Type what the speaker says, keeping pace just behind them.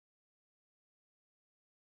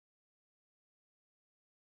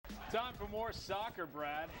Time for more soccer,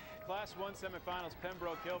 Brad. Class 1 semifinals,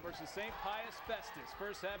 Pembroke Hill versus St. Pius Festus.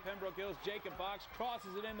 First half, Pembroke Hill's Jacob Box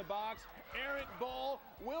crosses it in the box. Errant ball.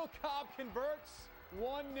 Will Cobb converts.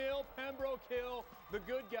 1-0 Pembroke Hill, the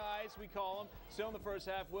good guys, we call them. Still in the first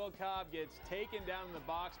half, Will Cobb gets taken down in the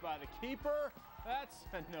box by the keeper. That's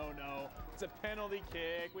a no-no. It's a penalty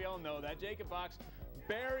kick. We all know that. Jacob Box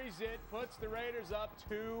buries it, puts the Raiders up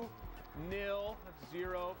 2-0. That's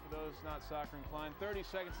 0 for those not soccer inclined. 30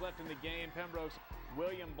 seconds left in the game. Pembroke's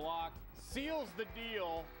William Block seals the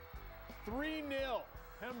deal. 3-0.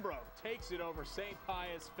 Pembroke takes it over St.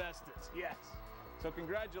 Pius Festus. Yes. So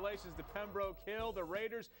congratulations to Pembroke Hill, the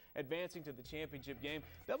Raiders advancing to the championship game.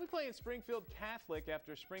 They'll be playing Springfield Catholic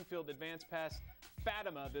after Springfield advanced past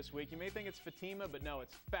Fatima this week. You may think it's Fatima, but no,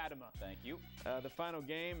 it's Fatima. Thank you. The final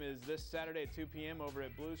game is this Saturday at 2 p.m. over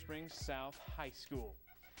at Blue Springs South High School.